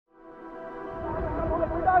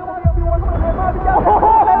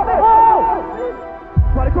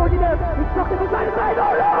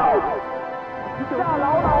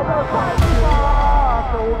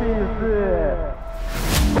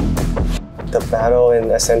The battle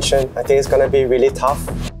in Ascension, I think it's gonna be really tough.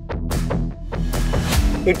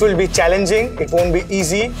 It will be challenging, it won't be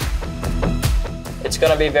easy. It's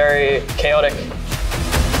gonna be very chaotic.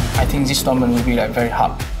 I think this tournament will be like very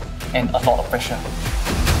hard and a lot of pressure.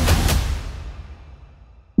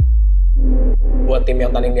 Buat tim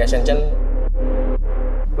yang tanding di Ascension,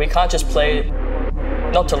 we can't just play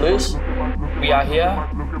not to lose. We are here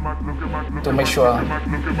To make sure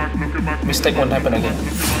mistake won't happen again.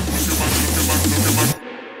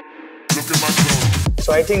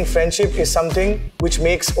 So I think friendship is something which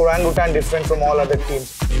makes Orangutan different from all other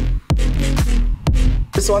teams.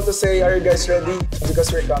 Just want to say, are you guys ready?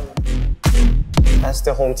 Because we're coming. As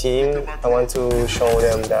the home team, I want to show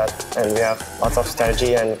them that and we have lots of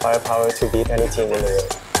strategy and firepower to beat any team in the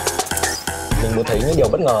world. Mình muốn thấy những điều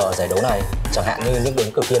bất ngờ ở giải đấu này, chẳng hạn như những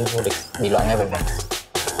ứng cử viên vô địch bị loại ngay vòng này.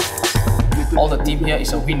 All the team here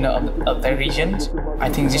is a winner of their regions. I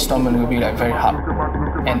think this tournament will be like very hard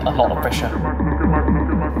and a lot of pressure.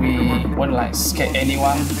 We won't like scare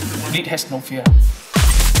anyone. Lead has no fear.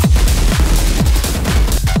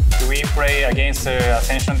 Do we play against the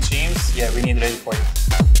Ascension teams? Yeah, we need ready for it.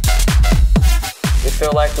 We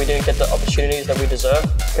feel like we didn't get the opportunities that we deserve,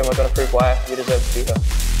 and we're gonna prove why we deserve to be here.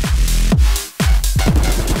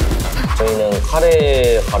 저희는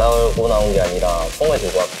칼에 갈아고 나온 게 아니라 총을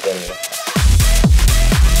들고 왔기 때문에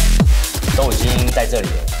都已经在这里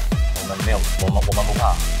了，我们不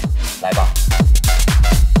怕，来吧。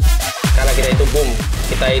 Karena kita itu boom,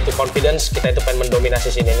 kita itu confidence, kita itu pengen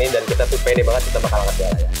mendominasi sini ini dan kita tuh pede banget kita bakal angkat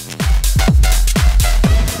piala ya.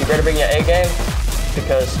 You better bring your A game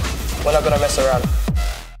because we're not gonna mess around.